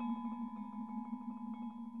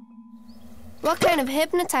 What kind of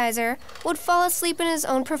hypnotizer would fall asleep in his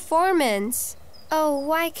own performance? Oh,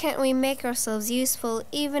 why can't we make ourselves useful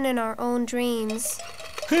even in our own dreams?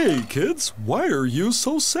 Hey, kids, why are you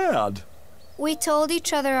so sad? We told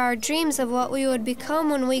each other our dreams of what we would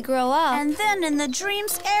become when we grow up. And then in the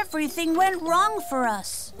dreams, everything went wrong for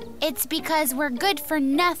us. It's because we're good for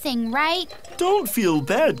nothing, right? Don't feel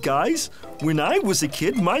bad, guys. When I was a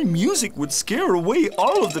kid, my music would scare away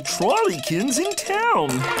all of the Trolley-kins in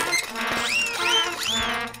town.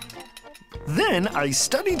 Then I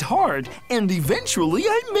studied hard, and eventually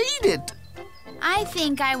I made it. I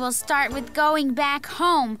think I will start with going back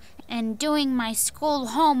home and doing my school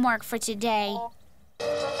homework for today.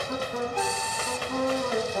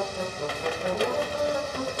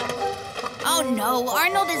 Oh no,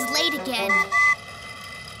 Arnold is late again.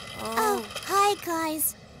 Oh, hi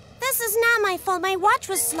guys. This is not my fault. My watch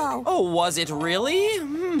was slow. Oh, was it really?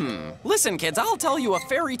 Listen, kids, I'll tell you a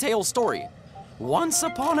fairy tale story. Once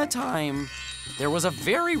upon a time, there was a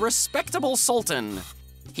very respectable sultan.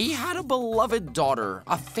 He had a beloved daughter,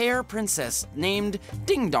 a fair princess named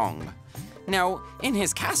Ding Dong. Now, in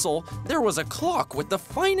his castle, there was a clock with the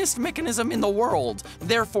finest mechanism in the world.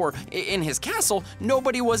 Therefore, in his castle,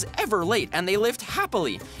 nobody was ever late, and they lived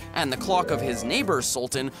happily. And the clock of his neighbor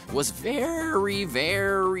sultan was very,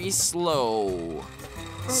 very slow.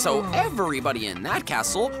 So everybody in that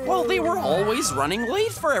castle, well, they were always running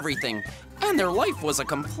late for everything, and their life was a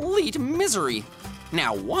complete misery.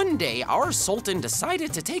 Now, one day, our sultan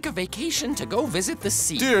decided to take a vacation to go visit the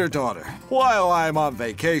sea. Dear daughter, while I'm on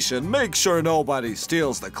vacation, make sure nobody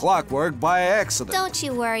steals the clockwork by accident. Don't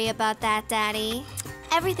you worry about that, Daddy.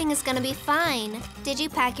 Everything is gonna be fine. Did you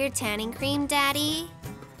pack your tanning cream, Daddy?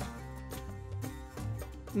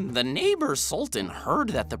 The neighbor sultan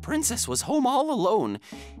heard that the princess was home all alone,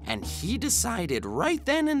 and he decided right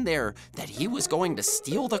then and there that he was going to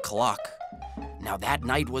steal the clock. Now that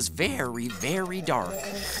night was very, very dark.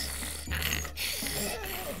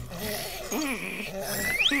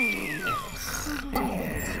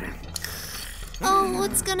 Oh,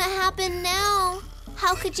 what's gonna happen now?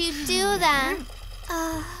 How could you do that?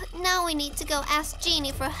 Now we need to go ask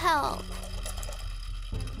Genie for help.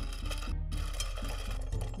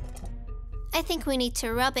 I think we need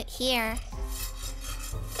to rub it here.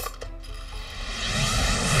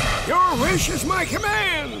 Your wish is my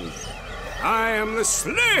command. I am the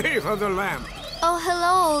slave of the lamp. Oh,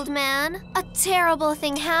 hello, old man. A terrible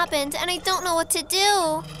thing happened, and I don't know what to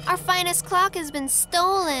do. Our finest clock has been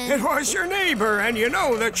stolen. It was your neighbor, and you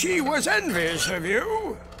know that she was envious of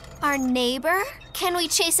you. Our neighbor? Can we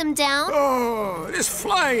chase him down? Oh, it is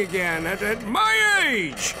flying again at my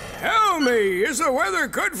age. Tell me, is the weather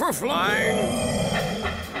good for flying?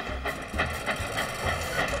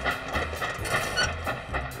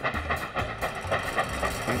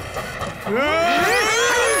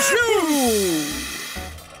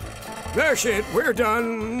 That's it, we're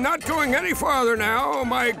done. Not going any farther now.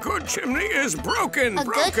 My good chimney is broken.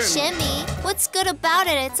 Good chimney? What's good about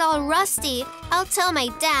it? It's all rusty. I'll tell my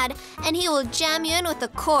dad, and he will jam you in with a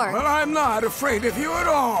cork. Well, I'm not afraid of you at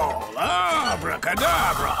all.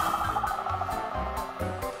 Abracadabra.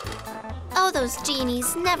 Oh, those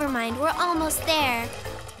genies. Never mind, we're almost there.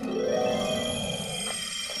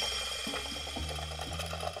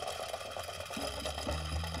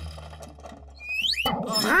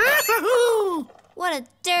 What a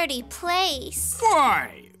dirty place.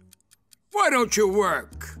 Why? Why don't you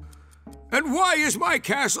work? And why is my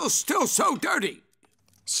castle still so dirty?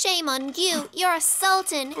 Shame on you. You're a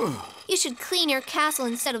sultan. You should clean your castle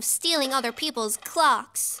instead of stealing other people's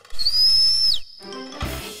clocks.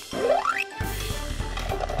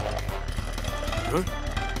 Huh?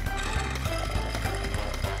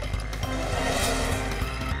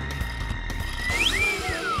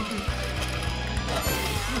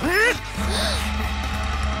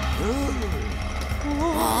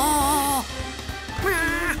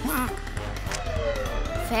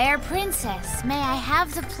 Fair princess, may I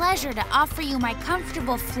have the pleasure to offer you my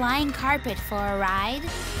comfortable flying carpet for a ride?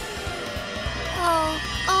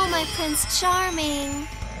 Oh, my Prince Charming.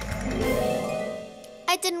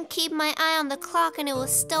 I didn't keep my eye on the clock and it was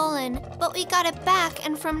stolen, but we got it back,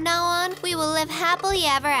 and from now on, we will live happily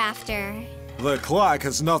ever after. The clock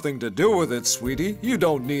has nothing to do with it, sweetie. You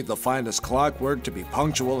don't need the finest clockwork to be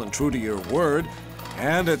punctual and true to your word.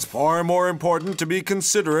 And it's far more important to be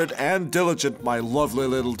considerate and diligent, my lovely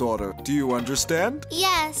little daughter. Do you understand?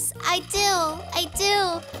 Yes, I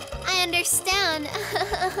do. I understand.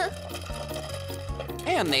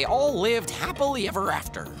 And they all lived happily ever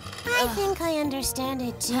after. I think I understand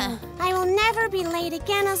it too. I will never be late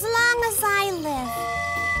again as long as I live.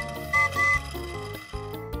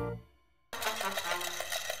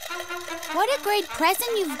 What a great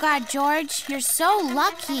present you've got, George. You're so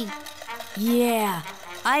lucky. Yeah,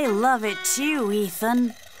 I love it too,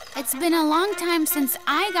 Ethan. It's been a long time since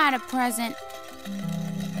I got a present.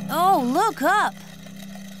 Oh, look up.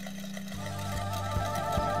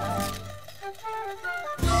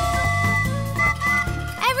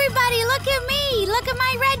 Everybody, look at me! Look at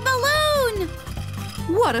my red balloon!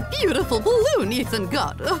 What a beautiful balloon Ethan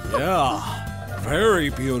got. Yeah, very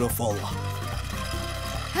beautiful.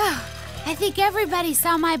 I think everybody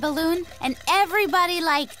saw my balloon, and everybody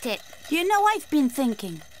liked it. You know, I've been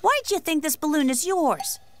thinking, why'd you think this balloon is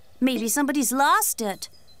yours? Maybe somebody's lost it.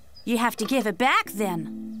 You have to give it back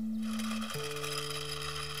then.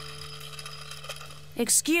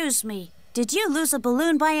 Excuse me, did you lose a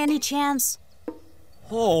balloon by any chance?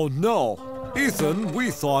 Oh, no. Ethan,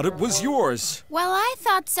 we thought it was yours. Well, I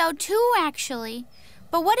thought so too, actually.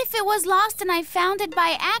 But what if it was lost and I found it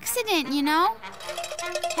by accident, you know?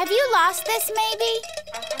 Have you lost this, maybe?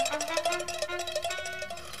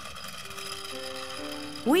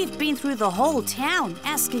 We've been through the whole town,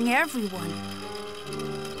 asking everyone.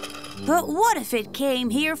 But what if it came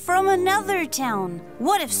here from another town?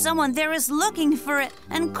 What if someone there is looking for it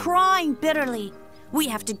and crying bitterly? We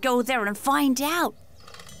have to go there and find out.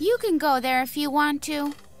 You can go there if you want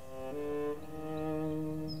to.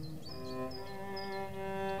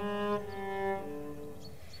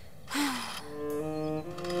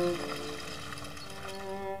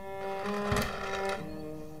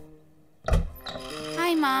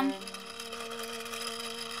 Hi, Mom.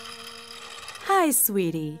 Hi,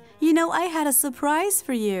 sweetie. You know, I had a surprise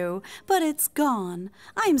for you, but it's gone.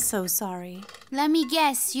 I'm so sorry. Let me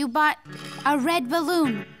guess, you bought a red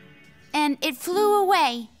balloon, and it flew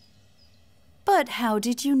away. But how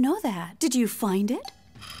did you know that? Did you find it?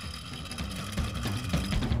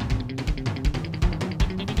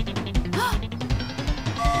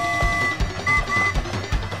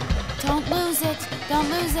 Don't lose it. Don't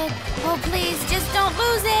lose it. Oh, please, just don't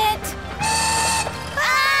lose it.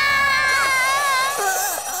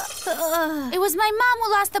 It was my mom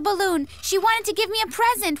who lost the balloon. She wanted to give me a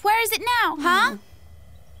present. Where is it now, huh?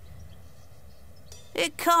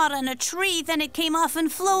 It caught on a tree, then it came off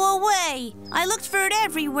and flew away. I looked for it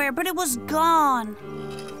everywhere, but it was gone.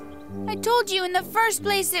 I told you in the first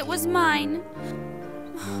place it was mine.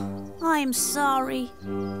 I'm sorry.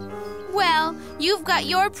 Well, you've got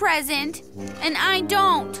your present, and I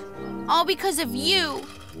don't. All because of you.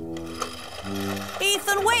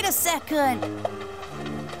 Ethan, wait a second.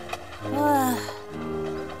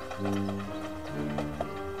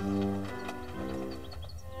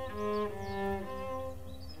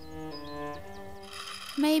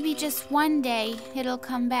 Maybe just one day it'll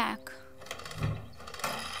come back.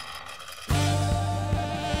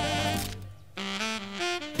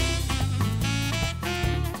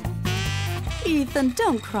 Ethan,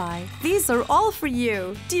 don't cry. These are all for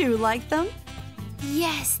you. Do you like them?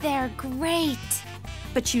 Yes, they're great.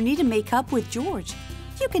 But you need to make up with George.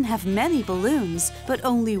 You can have many balloons, but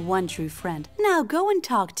only one true friend. Now go and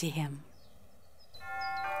talk to him.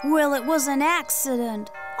 Well, it was an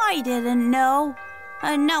accident. I didn't know.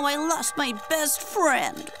 And now I lost my best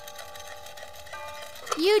friend.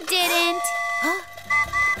 You didn't.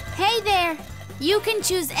 Hey there. You can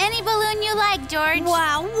choose any balloon you like, George.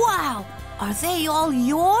 Wow, wow. Are they all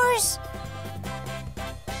yours?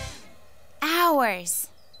 Ours.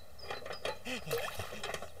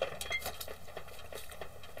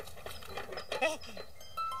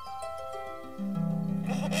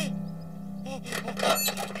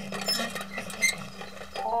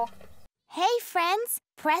 Hey friends,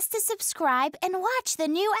 press to subscribe and watch the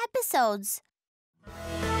new episodes.